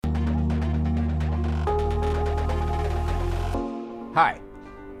Hi,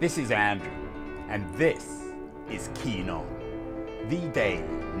 this is Andrew, and this is Keen On, the daily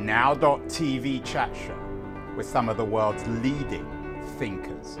Now.tv chat show with some of the world's leading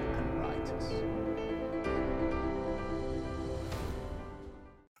thinkers and writers.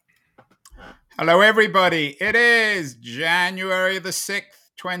 Hello, everybody. It is January the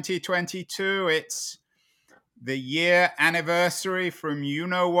 6th, 2022. It's the year anniversary from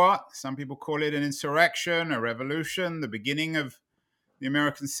you-know-what. Some people call it an insurrection, a revolution, the beginning of the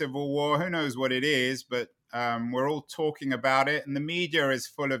American Civil War. Who knows what it is, but we're all talking about it. And the media is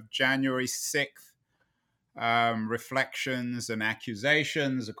full of January 6th reflections and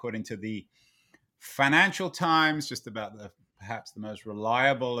accusations, according to the Financial Times, just about perhaps the most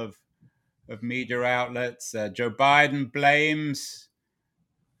reliable of media outlets. Joe Biden blames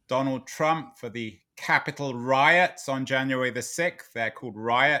Donald Trump for the Capitol riots on January the 6th. They're called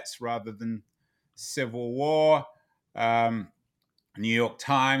riots rather than civil war. New York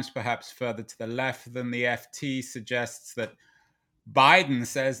Times, perhaps further to the left than the FT, suggests that Biden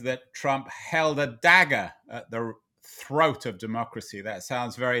says that Trump held a dagger at the throat of democracy. That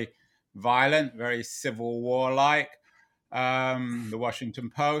sounds very violent, very Civil War-like. The Washington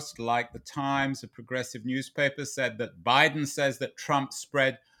Post, like the Times, a progressive newspaper, said that Biden says that Trump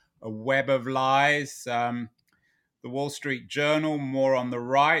spread a web of lies. The Wall Street Journal, more on the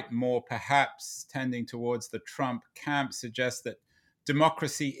right, more perhaps tending towards the Trump camp, suggests that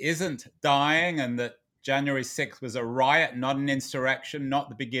democracy isn't dying and that January 6th was a riot, not an insurrection, not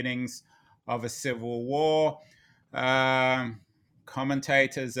the beginnings of a civil war.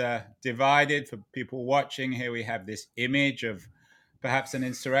 Commentators are divided. For people watching here, we have this image of perhaps an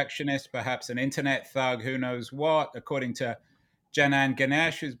insurrectionist, perhaps an internet thug, who knows what. According to Janan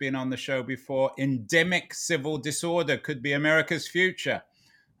Ganesh, who's been on the show before, endemic civil disorder could be America's future.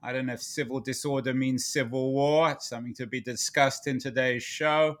 I don't know if civil disorder means civil war. It's something to be discussed in today's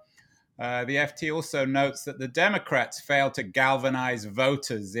show. The FT also notes that the Democrats failed to galvanize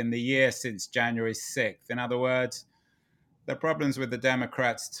voters in the year since January 6th. In other words, there are problems with the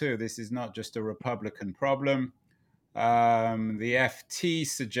Democrats too. This is not just a Republican problem. The FT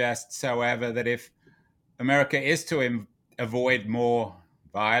suggests, however, that if America is to avoid more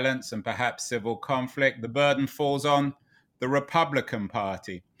violence and perhaps civil conflict, the burden falls on the Republican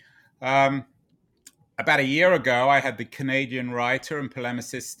Party. About a year ago, I had the Canadian writer and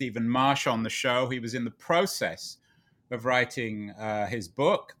polemicist Stephen Marsh on the show. He was in the process of writing his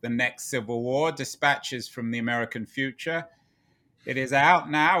book, The Next Civil War, Dispatches from the American Future. It is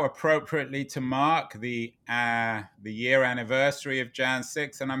out now, appropriately to mark the year anniversary of Jan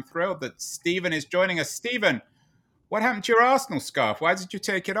 6, and I'm thrilled that Stephen is joining us. Stephen, what happened to your Arsenal scarf? Why did you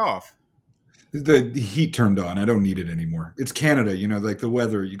take it off? The heat turned on. I don't need it anymore. It's Canada, like the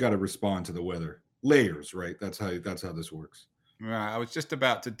weather. You got to respond to the weather. Layers, right? That's how this works. Right. I was just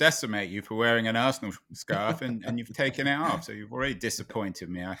about to decimate you for wearing an Arsenal scarf, and you've taken it off. So you've already disappointed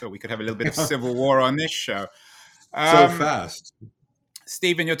me. I thought we could have a little bit of civil war on this show. So fast.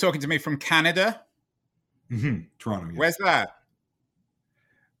 Stephen, you're talking to me from Canada? Mm-hmm. Toronto. Yes. Where's that?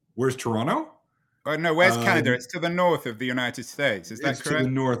 Where's Toronto? Oh, no, where's Canada? It's to the north of the United States. Is that correct? It's to the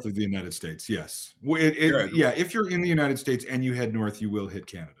north of the United States, yes. Yeah, if you're in the United States and you head north, you will hit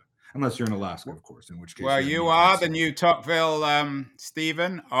Canada. Unless you're in Alaska, of course, in which case... Well, you are the new Tocqueville,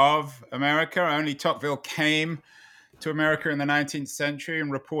 Stephen, of America. Only Tocqueville came to America in the 19th century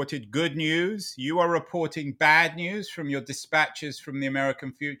and reported good news. You are reporting bad news from your dispatches from the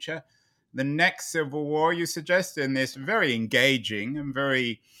American future. The next Civil War, you suggest in this very engaging and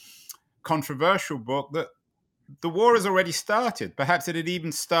very controversial book, that the war has already started. Perhaps it had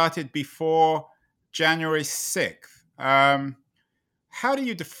even started before January 6th. How do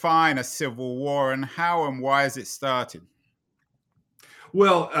you define a civil war, and how and why has it started?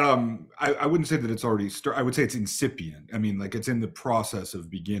 Well, I wouldn't say that it's already started. I would say it's incipient. I mean, like it's in the process of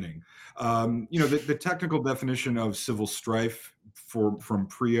beginning. The technical definition of civil strife from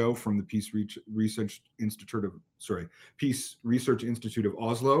PRIO, from the Peace Research Institute of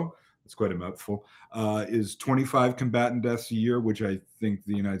Oslo, it's quite a mouthful, is 25 combatant deaths a year, which I think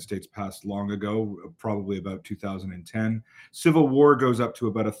the United States passed long ago, probably about 2010. Civil war goes up to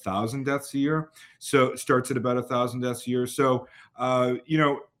about 1,000 deaths a year. So it starts at about 1,000 deaths a year. So,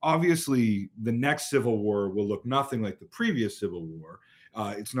 obviously the next civil war will look nothing like the previous civil war.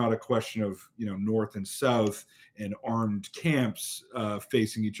 It's not a question of, North and South and armed camps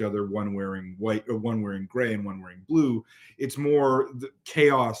facing each other, one wearing white or one wearing gray and one wearing blue. It's more the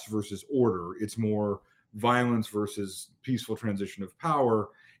chaos versus order. It's more violence versus peaceful transition of power.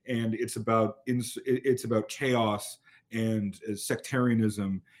 And it's about chaos and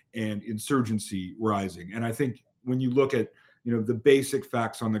sectarianism and insurgency rising. And I think when you look at the basic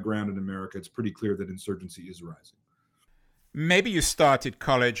facts on the ground in America, it's pretty clear that insurgency is rising. Maybe you started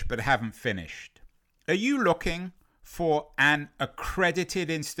college but haven't finished. Are you looking for an accredited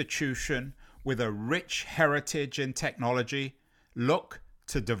institution with a rich heritage in technology? Look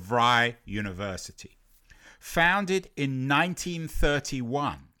to DeVry University. Founded in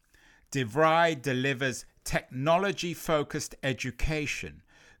 1931, DeVry delivers technology-focused education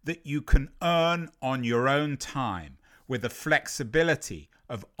that you can earn on your own time with the flexibility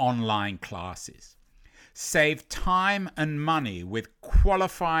of online classes. Save time and money with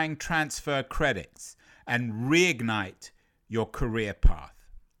qualifying transfer credits and reignite your career path.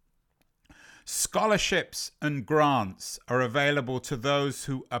 Scholarships and grants are available to those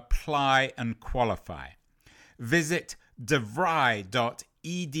who apply and qualify. Visit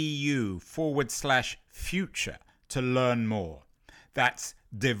devry.edu/future to learn more. That's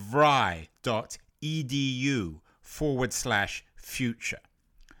devry.edu/future.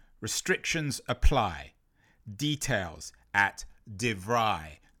 Restrictions apply. Details at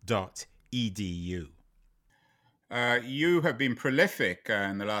devry.edu. You have been prolific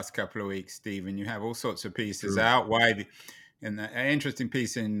in the last couple of weeks, Stephen. You have all sorts of pieces out. An interesting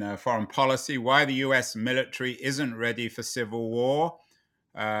piece in Foreign Policy, why the U.S. military isn't ready for civil war.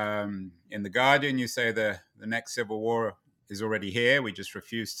 In The Guardian, you say the next civil war is already here. We just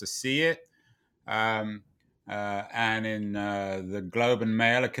refuse to see it. And in the Globe and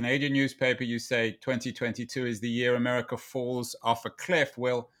Mail, a Canadian newspaper, you say 2022 is the year America falls off a cliff.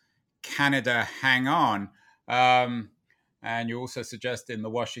 Will Canada hang on? And you also suggest in the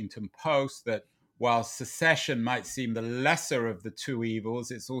Washington Post that while secession might seem the lesser of the two evils,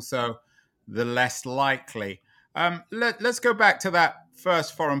 it's also the less likely. Let's go back to that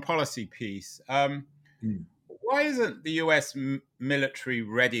first foreign policy piece. Why isn't the U.S. military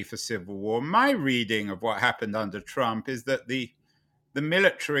ready for civil war? My reading of what happened under Trump is that the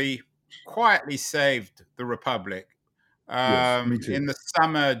military quietly saved the republic. In the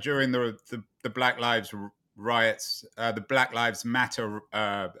summer during the Black Lives riots, the Black Lives Matter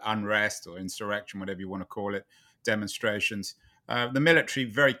unrest or insurrection, whatever you want to call it, demonstrations, the military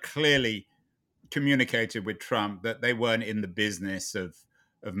very clearly communicated with Trump that they weren't in the business of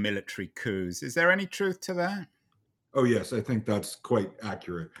military coups. Is there any truth to that? Oh, yes, I think that's quite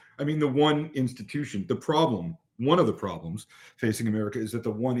accurate. I mean, one of the problems facing America is that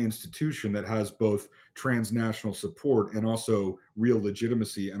the one institution that has both transnational support and also real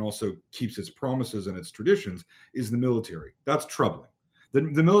legitimacy and also keeps its promises and its traditions is the military. That's troubling. The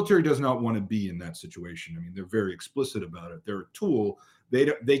military does not want to be in that situation. I mean, they're very explicit about it. They're a tool.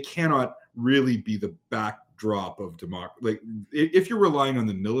 They cannot really be the backdrop of democracy. Like, if you're relying on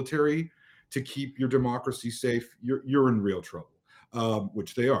the military to keep your democracy safe, you're in real trouble,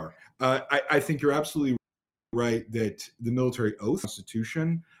 which they are. I think you're absolutely right that the military oath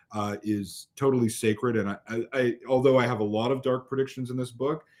Constitution is totally sacred. And I although I have a lot of dark predictions in this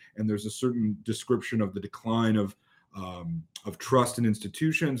book, and there's a certain description of the decline of trust in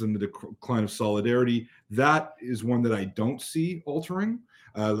institutions and the decline of solidarity, that is one that I don't see altering.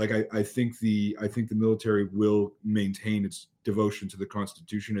 I think the military will maintain its devotion to the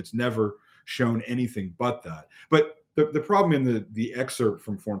Constitution. It's never shown anything but that. But the problem in the excerpt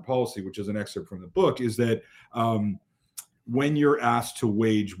from Foreign Policy, which is an excerpt from the book, is that when you're asked to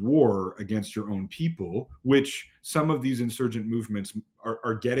wage war against your own people, which some of these insurgent movements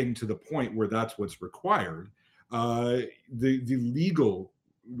are getting to the point where that's what's required, the legal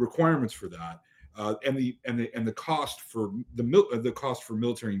requirements for that and the cost for the cost for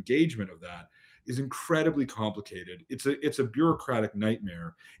military engagement of that is incredibly complicated. It's a bureaucratic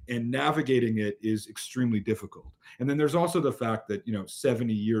nightmare, and navigating it is extremely difficult. And then there's also the fact that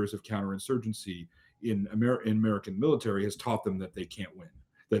 70 years of counterinsurgency in American military has taught them that they can't win.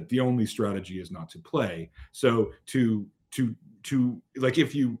 That the only strategy is not to play. So to like,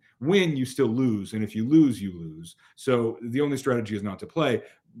 if you win, you still lose, and if you lose, you lose. So the only strategy is not to play.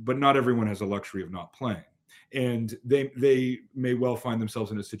 But not everyone has the luxury of not playing. And they may well find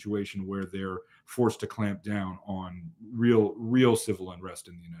themselves in a situation where they're forced to clamp down on real civil unrest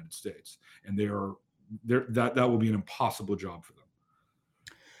in the United States, and that will be an impossible job for them.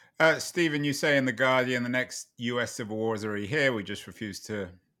 Stephen, you say in The Guardian the next U.S. civil war is already here. We just refuse to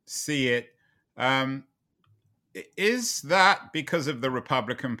see it. Is that because of the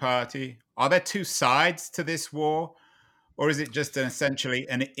Republican Party? Are there two sides to this war? Or is it just essentially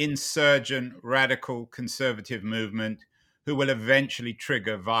an insurgent, radical conservative movement who will eventually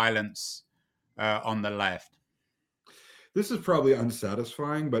trigger violence on the left? This is probably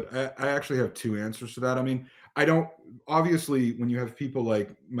unsatisfying, but I actually have two answers to that. I mean, I don't, obviously, when you have people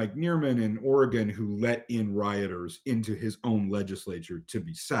like Mike Neerman in Oregon who let in rioters into his own legislature to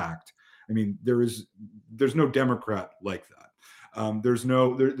be sacked, I mean, there's no Democrat like that. There's no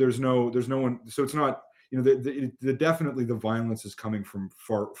one. So it's not, definitely the violence is coming from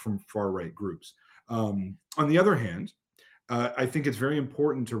far right groups. On the other hand, I think it's very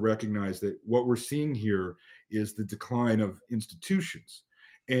important to recognize that what we're seeing here is the decline of institutions,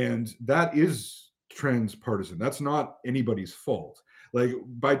 and that is transpartisan. That's not anybody's fault. Like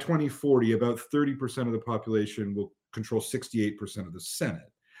by 2040, about 30% of the population will control 68% of the Senate.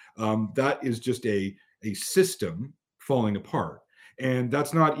 That is just a system falling apart, and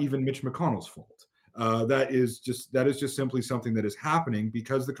that's not even Mitch McConnell's fault. That is just simply something that is happening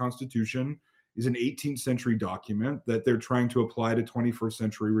because the Constitution is an 18th century document that they're trying to apply to 21st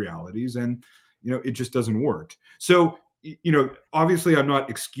century realities, and it just doesn't work. So obviously I'm not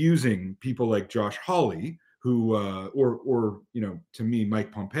excusing people like Josh Hawley who or to me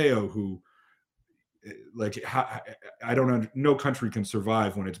Mike Pompeo, who like I don't no country can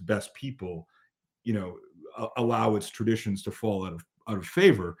survive when its best people allow its traditions to fall out of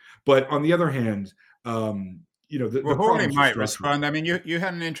favor. But on the other hand, the Hawley problems are might structural. respond. I mean, you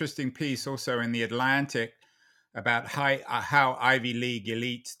had an interesting piece also in the Atlantic about how Ivy League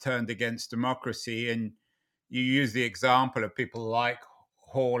elites turned against democracy, and you use the example of people like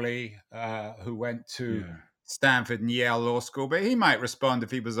Hawley, who went to Yeah. Stanford and Yale Law School. But he might respond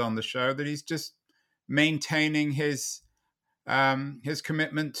if he was on the show that he's just maintaining his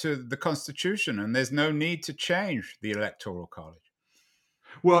commitment to the Constitution, and there's no need to change the Electoral College.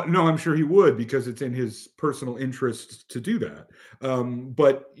 Well, no, I'm sure he would, because it's in his personal interest to do that.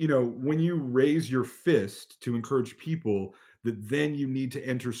 But when you raise your fist to encourage people that then you need to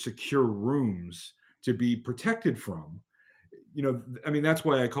enter secure rooms to be protected from, I mean, that's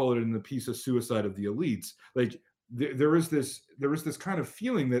why I call it in the piece a suicide of the elites. Like there is this kind of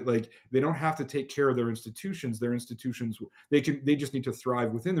feeling that like they don't have to take care of their institutions. Their institutions, they just need to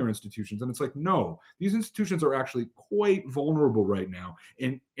thrive within their institutions. And it's like, no, these institutions are actually quite vulnerable right now,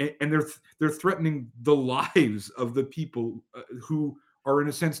 and they're threatening the lives of the people who are in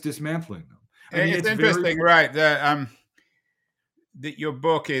a sense dismantling them. I mean, It's interesting, right? That your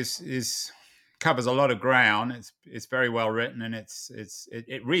book is covers a lot of ground. It's very well written, and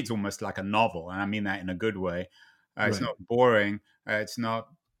it reads almost like a novel, and I mean that in a good way. It's Right. not boring. It's not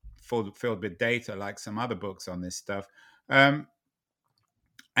filled with data like some other books on this stuff. And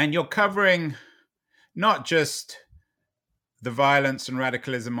you're covering not just the violence and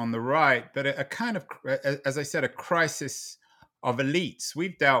radicalism on the right, but a kind of, as I said, a crisis of elites.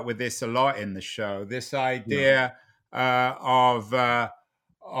 We've dealt with this a lot in the show. This idea of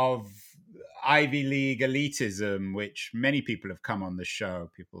Ivy League elitism, which many people have come on the show.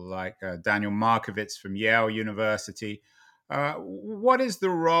 People like Daniel Markovits from Yale University. What is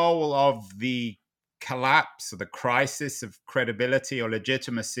the role of the collapse or the crisis of credibility or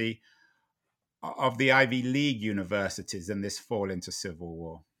legitimacy of the Ivy League universities in this fall into civil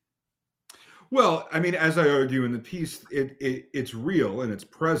war? Well, I mean, as I argue in the piece, it's real and it's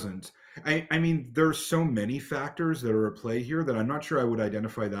present. I mean, there's so many factors that are at play here that I'm not sure I would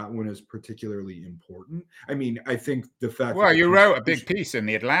identify that one as particularly important. I mean, I think the fact Well, that you wrote a big piece in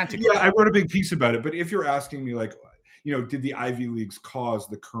the Atlantic. Yeah, I wrote a big piece about it. But if you're asking me, like, did the Ivy Leagues cause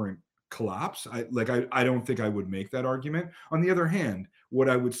the current collapse? I don't think I would make that argument. On the other hand, what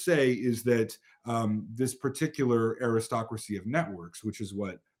I would say is that this particular aristocracy of networks, which is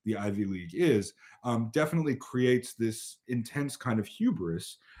what the Ivy League is, definitely creates this intense kind of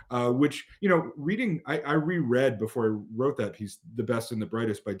hubris, which, reading, I reread before I wrote that piece, The Best and the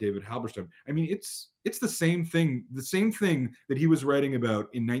Brightest by David Halberstam. I mean, it's the same thing that he was writing about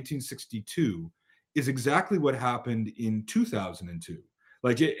in 1962 is exactly what happened in 2002.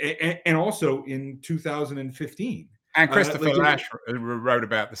 And also in 2015. And Christopher Lasch wrote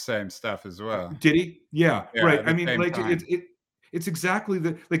about the same stuff as well. Did he? Yeah, right. I mean, like it's exactly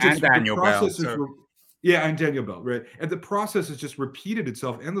the like. And it's Daniel the process Bell. is, yeah, and Daniel Bell, right? And the process has just repeated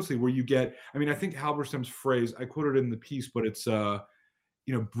itself endlessly. Where you get, I mean, I think Halberstam's phrase, I quoted it in the piece, but it's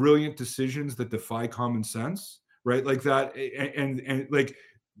brilliant decisions that defy common sense, right? Like that, and like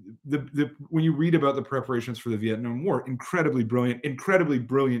the when you read about the preparations for the Vietnam War, incredibly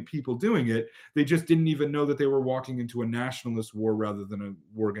brilliant people doing it. They just didn't even know that they were walking into a nationalist war rather than a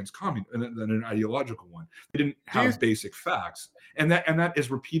war against communism, than an ideological one. They didn't have basic facts, and that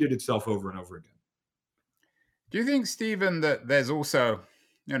has repeated itself over and over again. Do you think, Stephen, that there's also,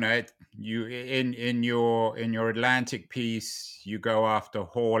 you in your Atlantic piece, you go after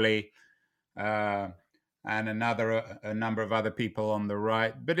Hawley and a number of other people on the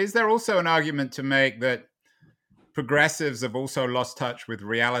right, but is there also an argument to make that progressives have also lost touch with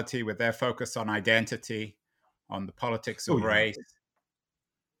reality, with their focus on identity, on the politics Oh of yeah, race.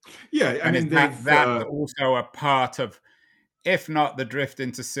 yeah. I And is mean, that also a part of, if not the drift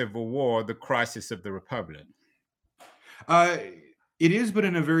into civil war, the crisis of the republic? Uh, it is, but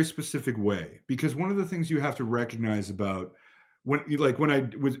in a very specific way. Because one of the things you have to recognize about when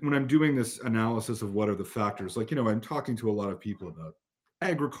I'm doing this analysis of what are the factors, like I'm talking to a lot of people about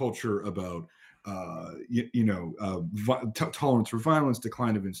agriculture, about tolerance for violence,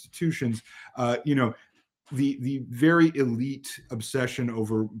 decline of institutions. The very elite obsession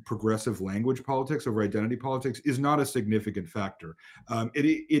over progressive language politics, over identity politics, is not a significant factor.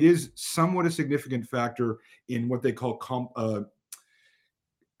 It is somewhat a significant factor in what they call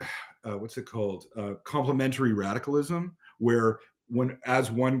what's it called? Complementary radicalism, where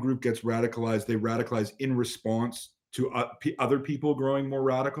as one group gets radicalized, they radicalize in response to other people growing more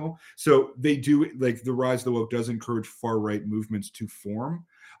radical. So they do, like, the rise of the woke does encourage far right movements to form.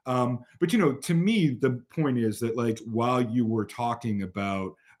 But to me, the point is that, like, while you were talking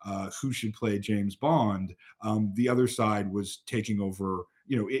about who should play James Bond, the other side was taking over.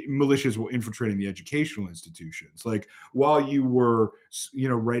 Militias were infiltrating the educational institutions. Like, while you were,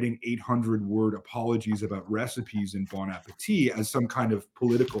 writing 800-word apologies about recipes in Bon Appetit as some kind of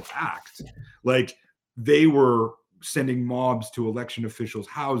political act, like, they were sending mobs to election officials'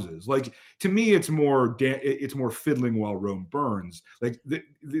 houses. Like, to me, it's more fiddling while Rome burns. Like,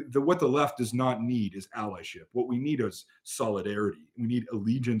 what the left does not need is allyship. What we need is solidarity. We need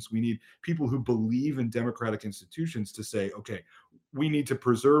allegiance. We need people who believe in democratic institutions to say, okay, we need to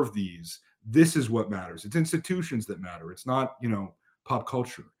preserve these. This is what matters. It's institutions that matter. It's not, pop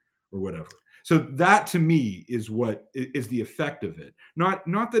culture or whatever. So that, to me, is what is the effect of it. Not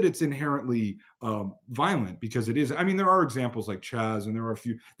that it's inherently violent, because it is. I mean, there are examples like Chaz, and there are a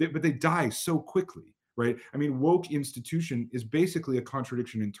few, but they die so quickly, right? I mean, woke institution is basically a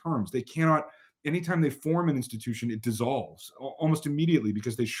contradiction in terms. They cannot. Anytime they form an institution, it dissolves almost immediately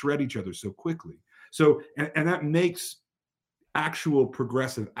because they shred each other so quickly. So, and that makes actual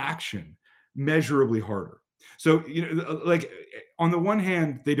progressive action measurably harder. So, like, on the one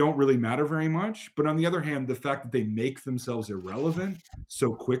hand, they don't really matter very much, but on the other hand, the fact that they make themselves irrelevant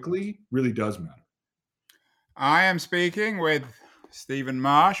so quickly really does matter. I am speaking with Stephen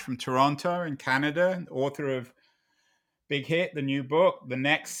Marsh from Toronto in Canada, author of big hit, the new book, The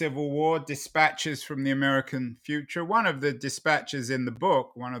Next Civil War, Dispatches from the American Future. One of the dispatches in the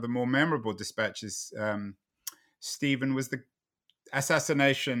book, one of the more memorable dispatches, Stephen, was the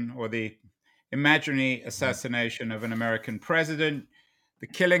assassination, or the imaginary assassination, of an American president. The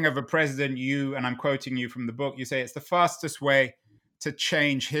killing of a president, and I'm quoting you from the book, you say it's the fastest way to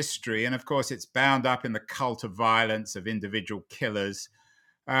change history. And of course, it's bound up in the cult of violence of individual killers.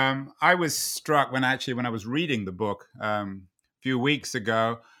 I was struck when I was reading the book a few weeks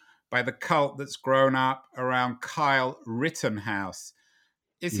ago by the cult that's grown up around Kyle Rittenhouse.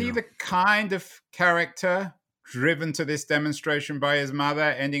 Is he the kind of character driven to this demonstration by his mother,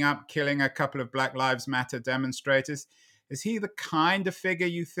 ending up killing a couple of Black Lives Matter demonstrators? Is he the kind of figure,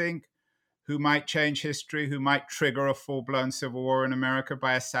 you think, who might change history, who might trigger a full-blown civil war in America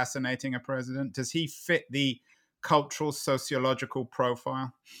by assassinating a president? Does he fit the cultural, sociological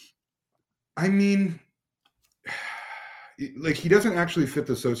profile? I mean, like, he doesn't actually fit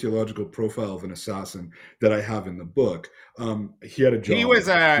the sociological profile of an assassin that I have in the book. He had a job. He was,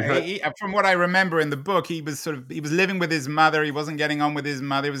 from what I remember in the book, he was living with his mother. He wasn't getting on with his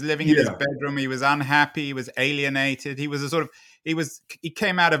mother. He was living in his bedroom. He was unhappy. He was alienated. He was he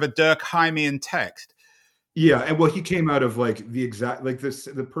came out of a Durkheimian text. Yeah, and well, he came out of, like,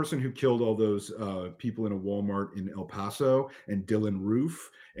 the person who killed all those people in a Walmart in El Paso, and Dylan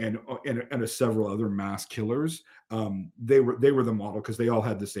Roof, and several other mass killers. They were the model, because they all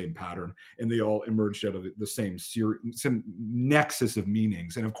had the same pattern, and they all emerged out of the same nexus of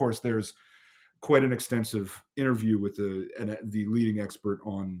meanings. And of course, there's quite an extensive interview with the leading expert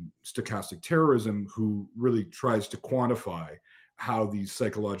on stochastic terrorism, who really tries to quantify how these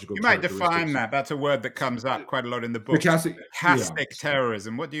psychological. You might define that. That's a word that comes up quite a lot in the book. Stochastic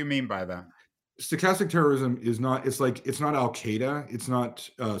terrorism. What do you mean by that? Stochastic terrorism is not. It's not Al Qaeda. It's not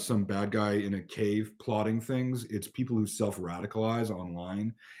some bad guy in a cave plotting things. It's people who self-radicalize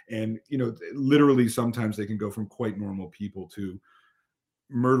online, and literally sometimes they can go from quite normal people to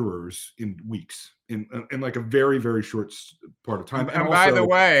murderers in weeks, in like a very, very short part of time. And by the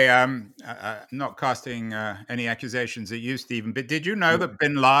way, not casting any accusations at you, Stephen, but did you know that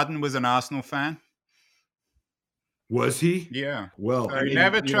Bin Laden was an Arsenal fan? Was he? Yeah. Well, I So mean,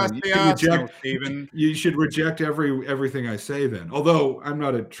 never you know, trust the Arsenal, Stephen. you should reject everything I say then. Although I'm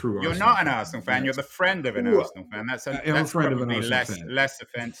not a true You're Arsenal not an fan. Arsenal fan. You're the friend of an Well, Arsenal fan. I'm a That's friend of an probably Arsenal fan. less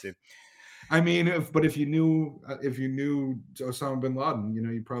offensive. I mean, if you knew Osama bin Laden, you know,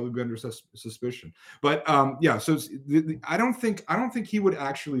 you'd probably be under suspicion. But yeah, so I don't think he would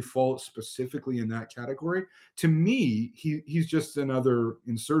actually fall specifically in that category. To me, he's just another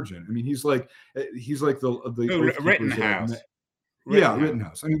insurgent. I mean, he's like the Who, oath keepers that I've met. Rittenhouse. Yeah, Rittenhouse.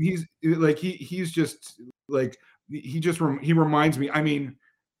 Rittenhouse. I mean, he's just like he reminds me. I mean,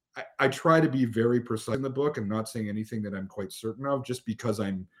 I try to be very precise in the book and not saying anything that I'm quite certain of, just because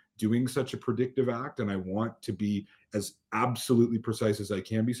I'm doing such a predictive act and I want to be as absolutely precise as I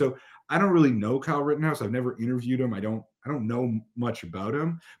can be. So I don't really know Kyle Rittenhouse. I've never interviewed him. I don't know much about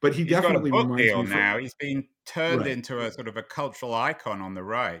him, but He's got a book reminds deal me now. He's been turned right. into a sort of a cultural icon on the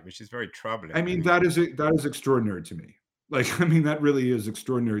right, which is very troubling. I mean, that is extraordinary to me. Like, I mean, that really is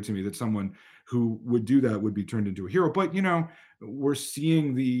extraordinary to me that someone who would do that would be turned into a hero. But you know, we're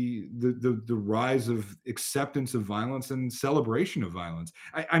seeing the rise of acceptance of violence and celebration of violence.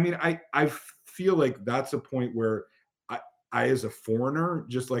 I mean, I feel like that's a point where I as a foreigner,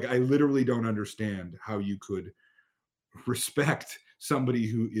 just like I literally don't understand how you could respect somebody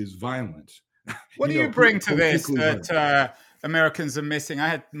who is violent. What do you bring to this that Americans are missing? I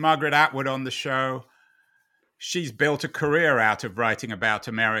had Margaret Atwood on the show. She's built a career out of writing about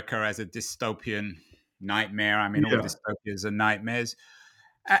America as a dystopian nightmare. I mean, all dystopias are nightmares.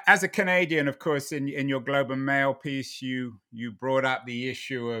 As a Canadian, of course, in your Globe and Mail piece, you brought up the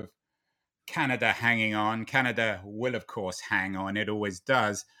issue of Canada hanging on. Canada will, of course, hang on. It always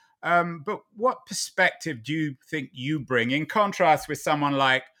does. But what perspective do you think you bring, in contrast with someone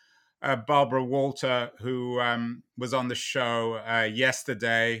like Barbara Walter, who was on the show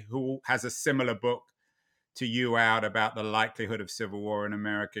yesterday, who has a similar book to you out about the likelihood of civil war in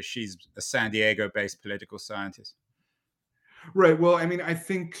America? She's a San Diego-based political scientist. Right. Well, I mean, I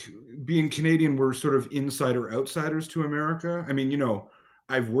think being Canadian, we're sort of insider outsiders to America. I mean, you know,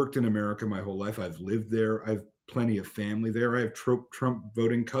 I've worked in America my whole life. I've lived there. I've plenty of family there. I have Trump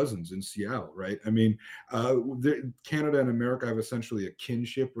voting cousins in Seattle, right? I mean, Canada and America have essentially a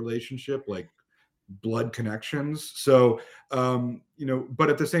kinship relationship, like blood connections. So, you know, but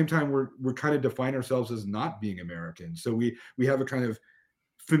at the same time, we're kind of define ourselves as not being American. So we have a kind of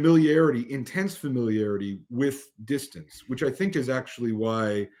familiarity, intense familiarity with distance, which I think is actually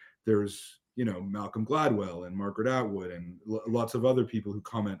why there's, you know, Malcolm Gladwell and Margaret Atwood and lots of other people who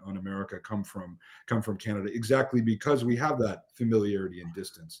comment on America come from Canada, exactly because we have that familiarity and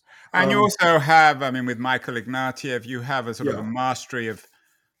distance. And you also have, I mean, with Michael Ignatieff, you have a sort of a mastery of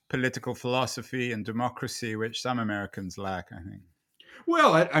political philosophy and democracy, which some Americans lack, I think.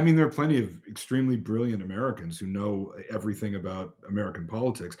 Well, I mean, there are plenty of extremely brilliant Americans who know everything about American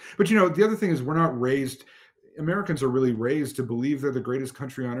politics. But, you know, the other thing is Americans are really raised to believe they're the greatest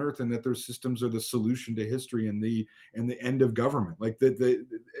country on earth and that their systems are the solution to history and the end of government. Like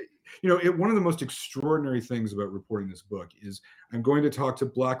one of the most extraordinary things about reporting this book is I'm going to talk to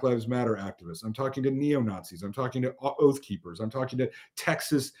Black Lives Matter activists. I'm talking to neo-Nazis. I'm talking to Oath Keepers. I'm talking to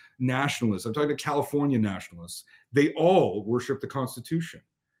Texas nationalists. I'm talking to California nationalists. They all worship the Constitution.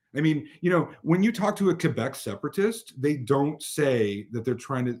 I mean, you know, when you talk to a Quebec separatist, they don't say that they're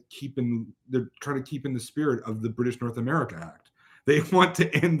trying to keep in the spirit of the British North America Act. They want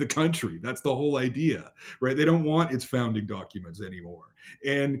to end the country. That's the whole idea, right? They don't want its founding documents anymore.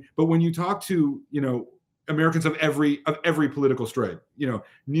 But when you talk to, you know, Americans of every political stripe, you know,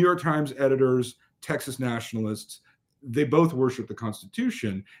 New York Times editors, Texas nationalists, they both worship the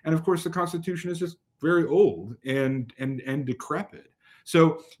Constitution. And of course, the Constitution is just very old and decrepit.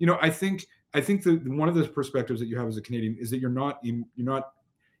 So, you know, I think that one of the perspectives that you have as a Canadian is that you're not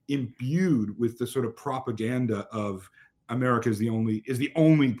imbued with the sort of propaganda of America is the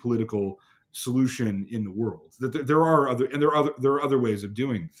only political solution in the world. That there are other ways of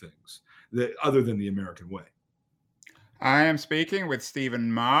doing things that other than the American way. I am speaking with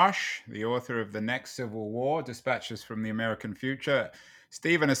Stephen Marsh, the author of The Next Civil War, Dispatches from the American Future.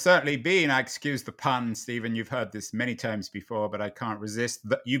 Stephen has certainly been, I excuse the pun, Stephen, you've heard this many times before, but I can't resist.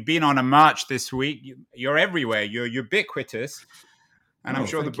 You've been on a march this week. You're everywhere. You're ubiquitous. And I'm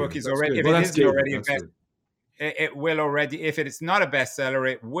sure the book is already, if if it's not a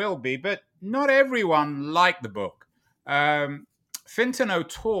bestseller, it will be, but not everyone liked the book. Fintan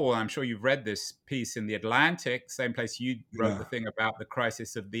O'Toole, I'm sure you've read this piece in The Atlantic, same place you wrote the thing about the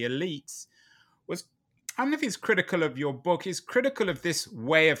crisis of the elites, I don't know if he's critical of your book. He's critical of this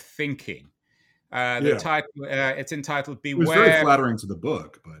way of thinking. The title, it's entitled "Beware." It was very flattering to the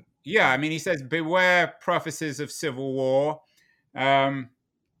book, but Yeah, I mean, he says, beware prophecies of civil war. Um,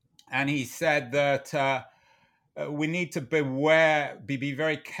 and he said that we need to be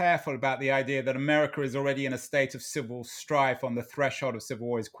very careful about the idea that America is already in a state of civil strife on the threshold of civil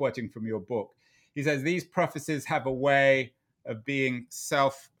war. He's quoting from your book. He says, these prophecies have a way of being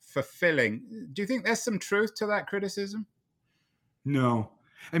self-fulfilling. Do you think there's some truth to that criticism? No.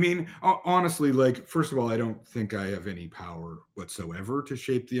 I mean, honestly, like, first of all, I don't think I have any power whatsoever to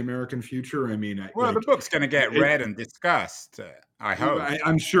shape the American future. I mean, Well, the book's going to get read and discussed, I hope.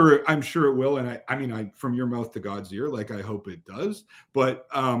 I'm sure it will. And I mean, from your mouth to God's ear, like, I hope it does. But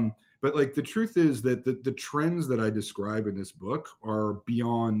like, the truth is that the trends that I describe in this book are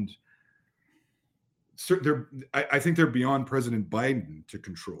beyond, I think they're beyond President Biden to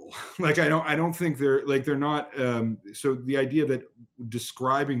control. Like, I don't think they're not. So the idea that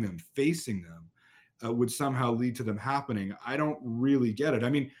describing them, facing them, would somehow lead to them happening, I don't really get it. I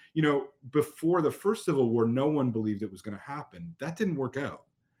mean, before the first Civil War, no one believed it was going to happen. That didn't work out.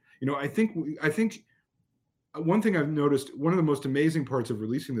 I think one thing I've noticed, one of the most amazing parts of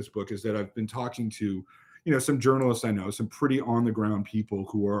releasing this book is that I've been talking to some journalists I know, some pretty on the ground people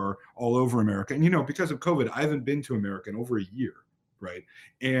who are all over America. And, because of COVID, I haven't been to America in over a year. Right.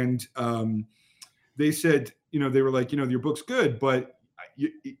 And they said, they were like, your book's good, but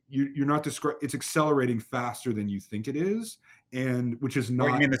you're not it's accelerating faster than you think it is. And which is not.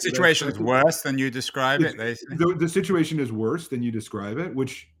 I mean, the situation is worse than you describe it. The situation is worse than you describe it,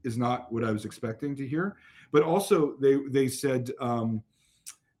 which is not what I was expecting to hear. But also they said,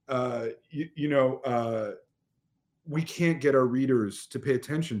 we can't get our readers to pay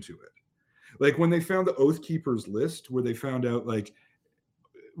attention to it. Like, when they found the Oath Keepers list, where they found out, like,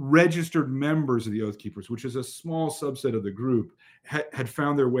 registered members of the Oath Keepers, which is a small subset of the group, had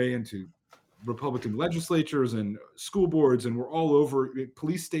found their way into Republican legislatures and school boards, and were all over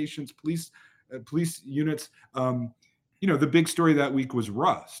police stations, police units. The big story that week was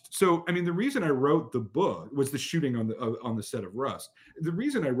Rust. So, I mean, the reason I wrote the book was the shooting on the set of Rust. The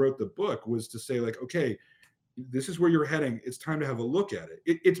reason I wrote the book was to say, like, okay, this is where you're heading. It's time to have a look at it.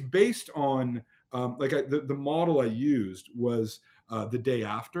 It's based on the model I used was The Day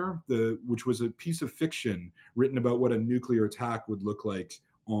After, which was a piece of fiction written about what a nuclear attack would look like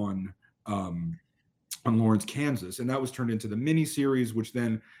on Lawrence, Kansas, and that was turned into the miniseries, which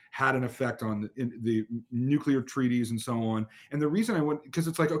then had an effect on the nuclear treaties and so on. And the reason I went, because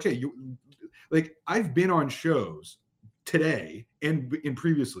it's like, okay, I've been on shows today and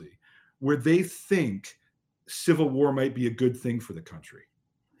previously where they think civil war might be a good thing for the country.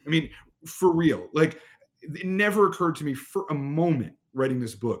 I mean, for real, like, it never occurred to me for a moment writing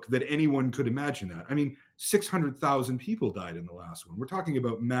this book that anyone could imagine that. I mean, 600,000 people died in the last one. We're talking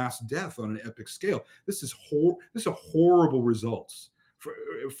about mass death on an epic scale. This is horrible results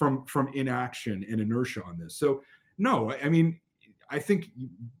from inaction and inertia on this. So no, I mean, I think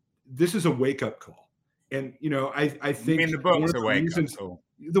this is a wake-up call. And, I think the book's a wake-up call.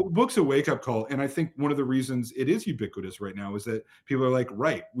 The book's a wake-up call. And I think one of the reasons it is ubiquitous right now is that people are like,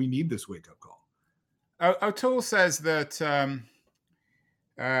 right, we need this wake-up call. O'Toole says that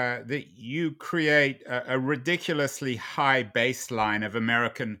that you create a ridiculously high baseline of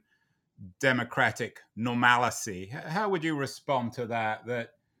American democratic normalcy. How would you respond to that?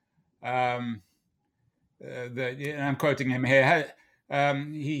 I'm quoting him here.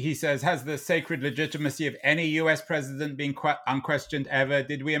 He says, has the sacred legitimacy of any U.S. president been unquestioned ever?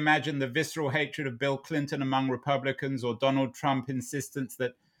 Did we imagine the visceral hatred of Bill Clinton among Republicans, or Donald Trump's insistence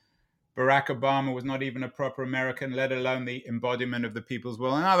that Barack Obama was not even a proper American, let alone the embodiment of the people's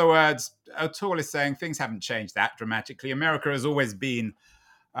will? In other words, O'Toole is saying things haven't changed that dramatically. America has always been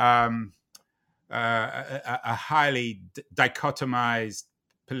a highly dichotomized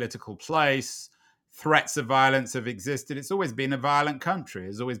political place. Threats of violence have existed. It's always been a violent country.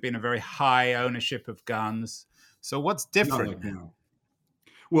 There's always been a very high ownership of guns. So what's different now?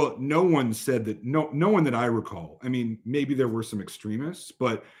 Well, no one said that. No one that I recall. I mean, maybe there were some extremists,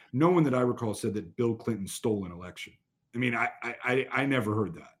 but no one that I recall said that Bill Clinton stole an election. I mean, I never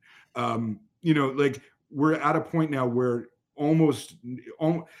heard that. Like, we're at a point now where almost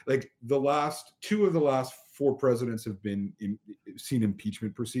like two of the last four presidents have been seen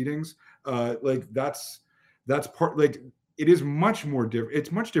impeachment proceedings. Like, that's part, like, it is much more different.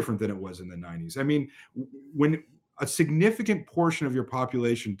 It's much different than it was in the 90s. I mean, when a significant portion of your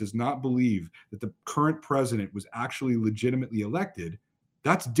population does not believe that the current president was actually legitimately elected,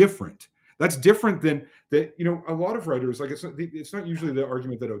 that's different. That's different than that. A lot of writers, like, it's not usually the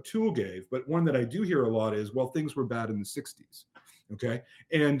argument that O'Toole gave, but one that I do hear a lot is, well, things were bad in the 60s. Okay.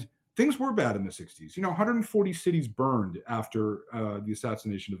 And things were bad in the 60s. 140 cities burned after the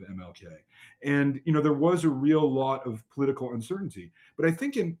assassination of MLK. And, there was a real lot of political uncertainty. But I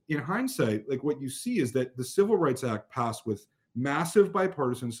think in hindsight, like what you see is that the Civil Rights Act passed with massive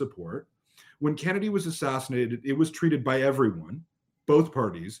bipartisan support. When Kennedy was assassinated, it was treated by everyone, both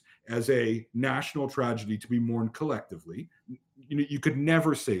parties, as a national tragedy to be mourned collectively. You could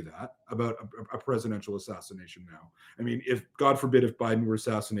never say that about a presidential assassination now. I mean, if God forbid, if Biden were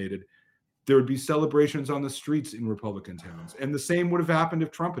assassinated, there would be celebrations on the streets in Republican towns, and the same would have happened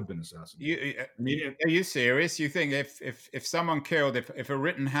if Trump had been assassinated. Are you serious? You think if someone killed, if a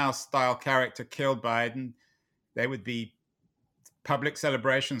Rittenhouse style character killed Biden, there would be public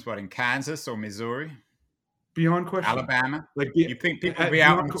celebrations? What, in Kansas or Missouri? Beyond question. Alabama? You think people would be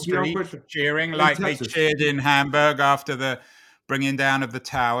out on the street cheering like they cheered in Hamburg after the bringing down of the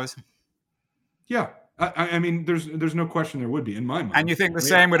towers? Yeah. I mean, there's no question there would be, in my mind. And you think the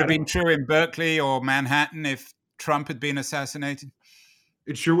same would have been true in Berkeley or Manhattan if Trump had been assassinated?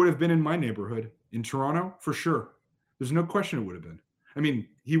 It sure would have been in my neighborhood. In Toronto, for sure. There's no question it would have been. I mean,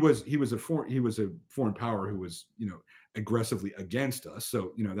 he was a foreign power who was, aggressively against us.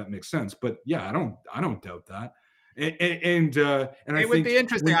 So, that makes sense. But yeah, I don't doubt that. And I it would be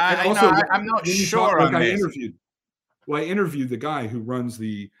interesting. I'm not sure on this. I interviewed the guy who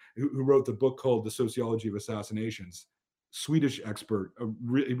wrote the book called The Sociology of Assassinations, Swedish expert.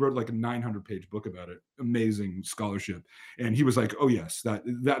 He wrote like a 900-page book about it. Amazing scholarship. And he was like, "Oh yes,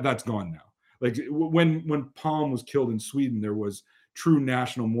 that's gone now." Like when Palm was killed in Sweden, there was true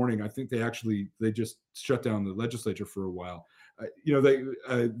national mourning. I think they just shut down the legislature for a while.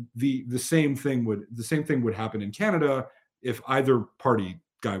 The same thing would happen in Canada if either party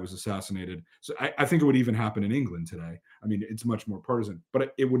guy was assassinated. So I think it would even happen in England today. I mean, it's much more partisan,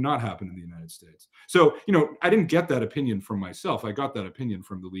 but it would not happen in the United States. So, I didn't get that opinion from myself. I got that opinion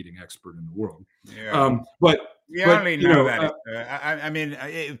from the leading expert in the world. Yeah. Only know that.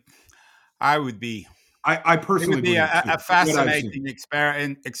 I would be. I personally it would be a fascinating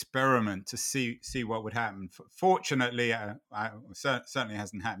experiment to see what would happen. Fortunately, certainly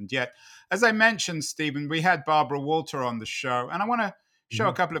hasn't happened yet. As I mentioned, Stephen, we had Barbara Walter on the show, and I want to show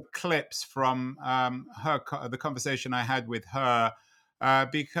a couple of clips from the conversation I had with her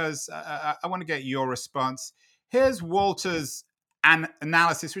because I want to get your response. Here's Walter's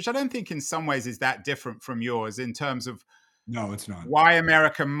analysis, which I don't think in some ways is that different from yours in terms of no, it's not. Why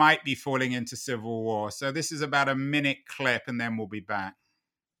America might be falling into civil war. So this is about a minute clip, and then we'll be back.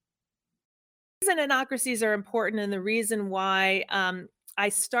 The reason anocracies are important, and the reason why I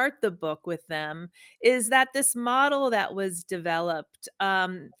start the book with them, is that this model that was developed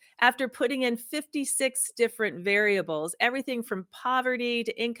after putting in 56 different variables, everything from poverty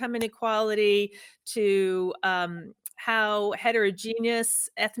to income inequality to how heterogeneous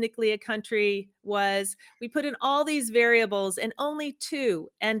ethnically a country was. We put in all these variables and only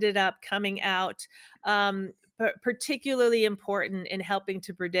 2 ended up coming out particularly important in helping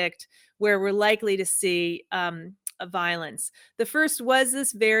to predict where we're likely to see violence. The first was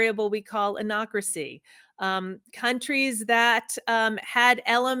this variable we call anocracy. Countries that had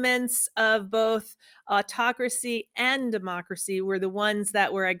elements of both autocracy and democracy were the ones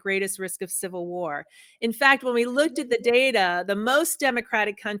that were at greatest risk of civil war. In fact, when we looked at the data, the most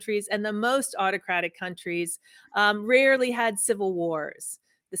democratic countries and the most autocratic countries rarely had civil wars.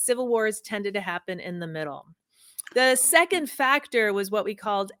 The civil wars tended to happen in the middle. The second factor was what we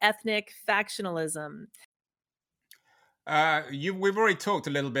called ethnic factionalism. We've already talked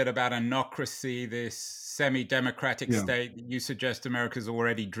a little bit about anocracy, this semi-democratic state that you suggest America's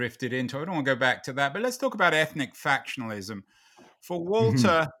already drifted into. I don't want to go back to that, but let's talk about ethnic factionalism. For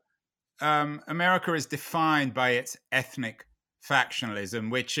Walter, America is defined by its ethnic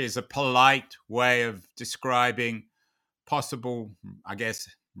factionalism, which is a polite way of describing possible, I guess,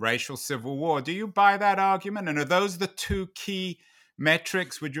 racial civil war. Do you buy that argument? And are those the 2 key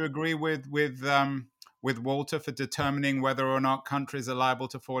metrics? Would you agree with Walter for determining whether or not countries are liable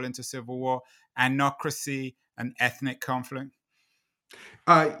to fall into civil war? Anocracy and ethnic conflict?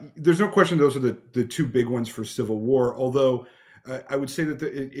 There's no question those are the 2 big ones for civil war, although I would say that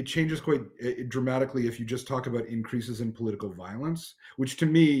it changes quite dramatically if you just talk about increases in political violence, which to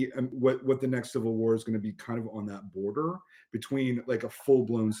me, what the next civil war is going to be kind of on that border between like a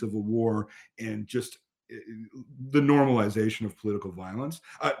full-blown civil war and just the normalization of political violence.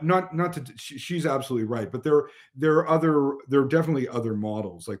 She's absolutely right, but there are definitely other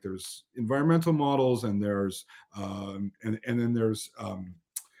models. Like there's environmental models, and there's and then there's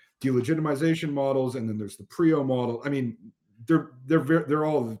delegitimization models, and then there's the PRIO model. I mean, they're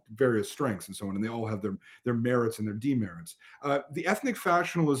all various strengths and so on, and they all have their merits and their demerits. The ethnic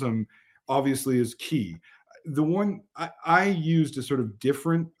factionalism obviously is key. The one I used a sort of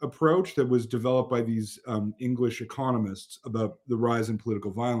different approach that was developed by these English economists about the rise in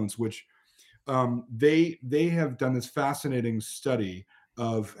political violence, which they have done this fascinating study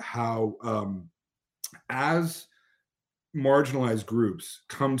of how as marginalized groups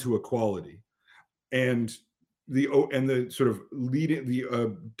come to equality, and the sort of leading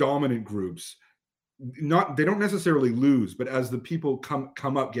the dominant groups, they don't necessarily lose, but as the people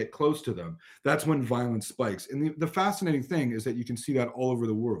come up, get close to them, that's when violence spikes. And the fascinating thing is that you can see that all over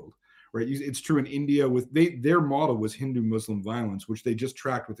the world, right? It's true in India with their model was Hindu-Muslim violence, which they just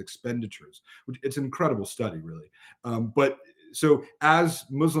tracked with expenditures, which it's an incredible study, really. But so as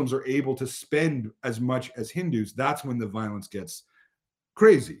Muslims are able to spend as much as Hindus, that's when the violence gets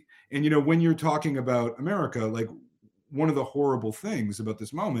crazy. And, when you're talking about America, like one of the horrible things about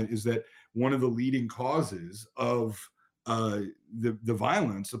this moment is that one of the leading causes of the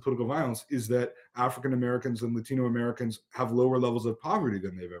violence, the political violence, is that African Americans and Latino Americans have lower levels of poverty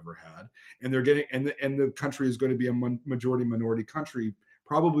than they've ever had, and they're getting and the country is going to be a majority minority country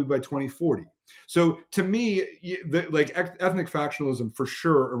probably by 2040. So to me, ethnic factionalism for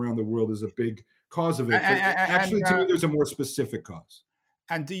sure around the world is a big cause of it. Actually, to me, there's a more specific cause.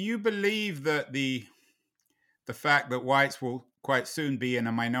 And do you believe that the fact that whites will quite soon be in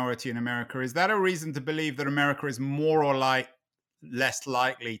a minority in America, is that a reason to believe that America is more or less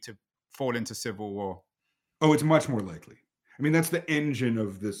likely to fall into civil war? Oh, it's much more likely. I mean, that's the engine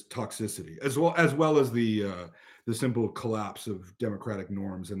of this toxicity, as well as the simple collapse of democratic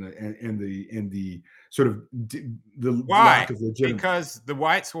norms and the sort of the lack of legitimacy. Because the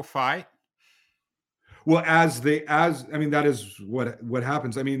whites will fight. Well, that is what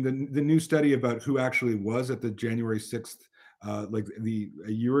happens. I mean, the new study about who actually was at the January 6th,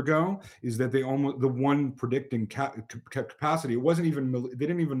 a year ago, is that the one predicting capacity, it wasn't even, they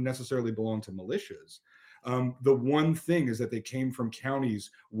didn't even necessarily belong to militias. The one thing is that they came from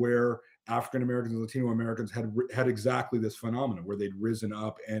counties where African Americans and Latino Americans had exactly this phenomenon, where they'd risen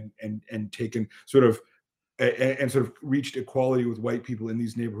up and taken sort of reached equality with white people in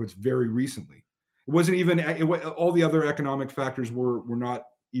these neighborhoods very recently. It wasn't even all the other economic factors were not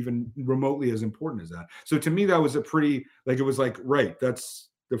even remotely as important as that. So to me, that was right, that's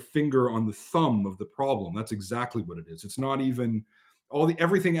the finger on the thumb of the problem. That's exactly what it is. It's not even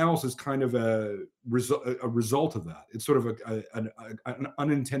everything else is kind of a result of that. It's sort of an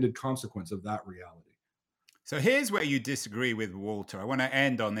unintended consequence of that reality. So here's where you disagree with Walter. I want to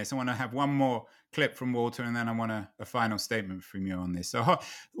end on this. I want to have one more clip from Walter, and then I want a final statement from you on this. So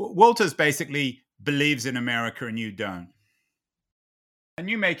Walter's basically believes in America and you don't. And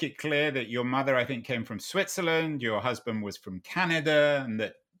you make it clear that your mother, I think, came from Switzerland, your husband was from Canada, and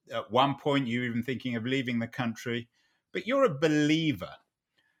that at one point you were even thinking of leaving the country. But you're a believer.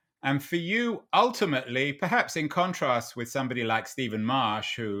 And for you, ultimately, perhaps in contrast with somebody like Stephen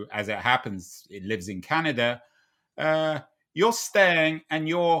Marsh, who, as it happens, lives in Canada, you're staying and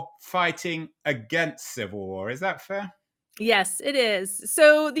you're fighting against civil war. Is that fair? Yes, it is.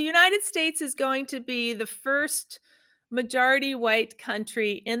 So the United States is going to be the first majority white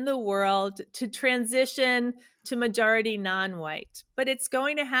country in the world to transition to majority non-white. But it's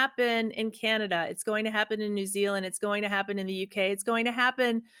going to happen in Canada. It's going to happen in New Zealand. It's going to happen in the UK. It's going to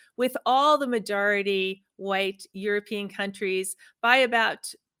happen with all the majority white European countries by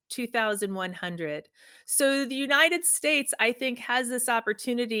about 2100. So the United States, I think, has this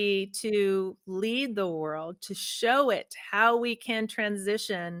opportunity to lead the world, to show it how we can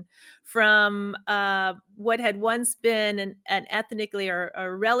transition from what had once been an ethnically or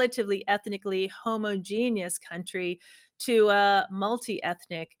a relatively ethnically homogeneous country to a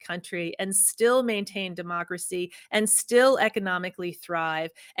multi-ethnic country and still maintain democracy and still economically thrive,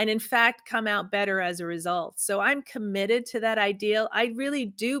 and in fact come out better as a result. So I'm committed to that ideal. I really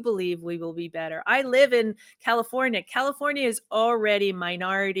do believe we will be better. I live in California. California is already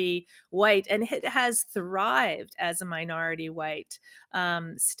minority white, and it has thrived as a minority white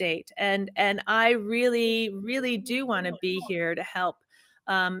state. And I really, really do want to be here to help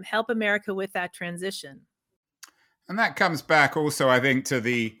America with that transition. And that comes back also, I think, to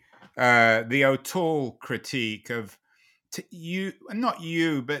the O'Toole critique of not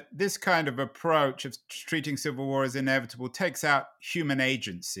you, but this kind of approach of treating civil war as inevitable takes out human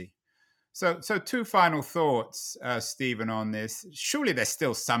agency. So two final thoughts, Stephen, on this. Surely there's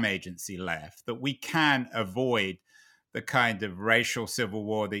still some agency left, that we can avoid the kind of racial civil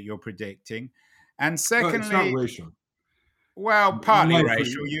war that you're predicting. And secondly, it's not racial. Well, You partly might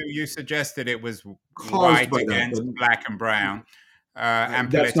racial. You suggested it was caused white by that, against black and brown, and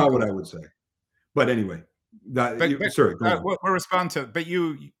but that's not what political. I would say. But anyway, But sorry, go on. we'll respond to. But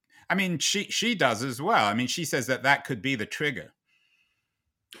I mean, she does as well. I mean, she says that could be the trigger.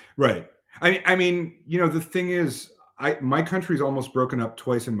 Right. I mean, the thing is, my country's almost broken up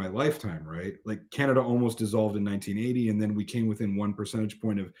twice in my lifetime, right? Like Canada almost dissolved in 1980, and then we came within 1 percentage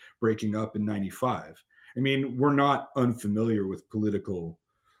point of breaking up in 95. I mean, we're not unfamiliar with political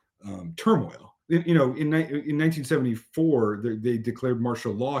turmoil. In 1974, they declared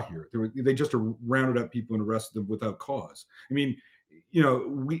martial law here. They just rounded up people and arrested them without cause. I mean,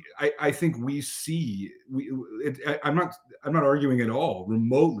 I think we see. I'm not arguing at all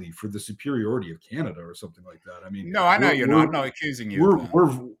remotely for the superiority of Canada or something like that. I mean, No, I know you're not. I'm not accusing you.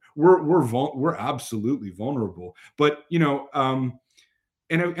 We're absolutely vulnerable, but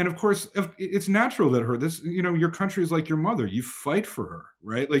and of course it's natural that your country is like your mother. You fight for her,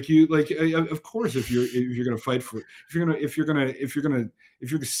 right? Of course, if you're going to fight for,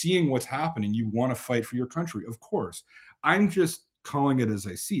 if you're seeing what's happening, you want to fight for your country. Of course, I'm just calling it as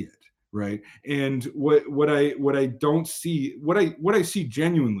I see it, right? And what I don't see, what I see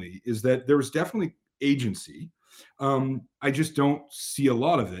genuinely is that there's definitely agency. I just don't see a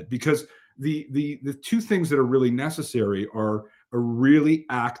lot of it, because the two things that are really necessary are a really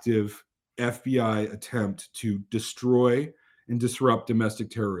active FBI attempt to destroy and disrupt domestic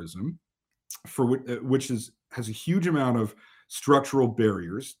terrorism, which has a huge amount of structural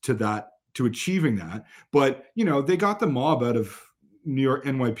barriers to achieving that. But they got the mob out of New York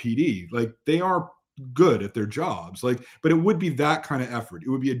NYPD. Like, they are good at their jobs. But it would be that kind of effort. It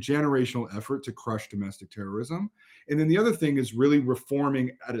would be a generational effort to crush domestic terrorism. And then the other thing is really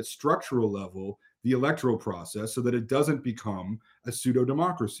reforming at a structural level the electoral process so that it doesn't become a pseudo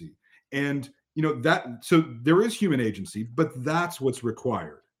democracy. And so there is human agency, but that's what's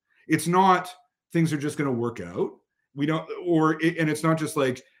required. It's not things are just going to work out. And it's not just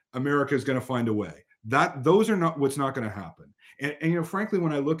like America is going to find a way. Those are not what's not going to happen. And frankly,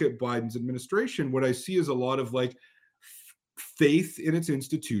 when I look at Biden's administration, what I see is a lot of faith in its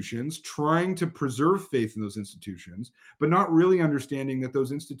institutions, trying to preserve faith in those institutions, but not really understanding that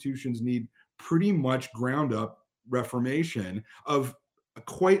those institutions need pretty much ground up reformation of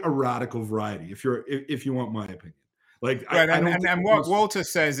quite a radical variety, if you want my opinion. Right, and what Walter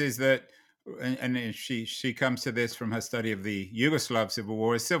says is that, and she comes to this from her study of the Yugoslav civil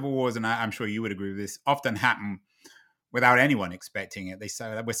war. Civil wars, and I'm sure you would agree with this, often happen without anyone expecting it. They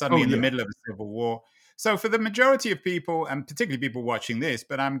say that we're suddenly in the middle of a civil war. So for the majority of people, and particularly people watching this,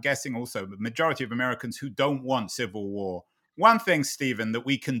 but I'm guessing also the majority of Americans who don't want civil war, one thing, Stephen, that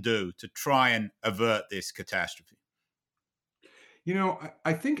we can do to try and avert this catastrophe.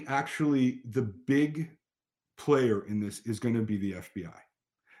 I think actually the big player in this is going to be the FBI.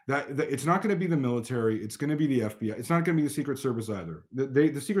 That it's not going to be the military. It's going to be the FBI. It's not going to be the Secret Service either.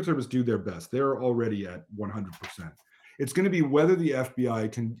 The Secret Service do their best. They're already at 100%. It's going to be whether the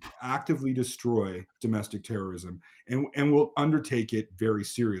FBI can actively destroy domestic terrorism and will undertake it very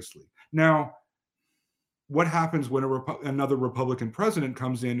seriously. Now, what happens when another Republican president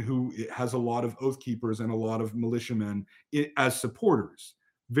comes in who has a lot of oath keepers and a lot of militiamen as supporters?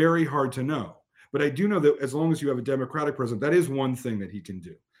 Very hard to know. But I do know that as long as you have a Democratic president, that is one thing that he can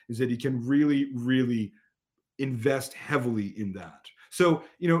do, is that he can really, really invest heavily in that. So,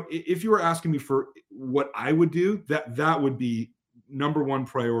 if you were asking me for what I would do, that would be number one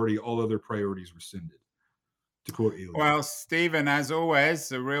priority. All other priorities rescinded, to quote Eliot. Well, Stephen, as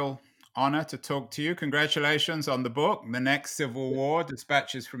always, a real honor to talk to you. Congratulations on the book, The Next Civil War,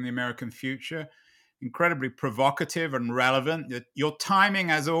 Dispatches from the American Future. Incredibly provocative and relevant. Your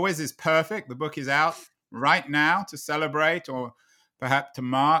timing, as always, is perfect. The book is out right now to celebrate, or perhaps to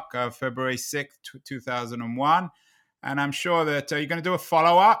mark February 6th, 2001. And I'm sure that you're going to do a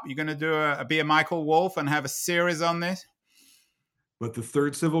follow-up. You're going to do be a Michael Wolff and have a series on this. But the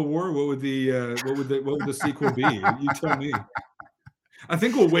third Civil War, what would the sequel be? You tell me. I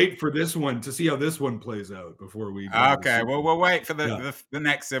think we'll wait for this one to see how this one plays out before we. Okay, well, we'll wait for the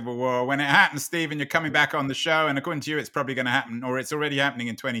next Civil War. When it happens, Stephen, you're coming back on the show, and according to you, it's probably going to happen, or it's already happening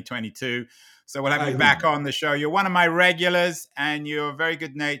in 2022. So we'll have you back on the show. You're one of my regulars, and you're very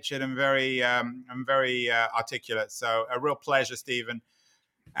good-natured and very articulate. So a real pleasure, Stephen.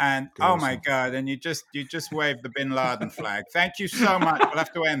 And oh my God! And you just waved the Bin Laden flag. Thank you so much. We'll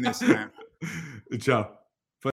have to end this now. Ciao.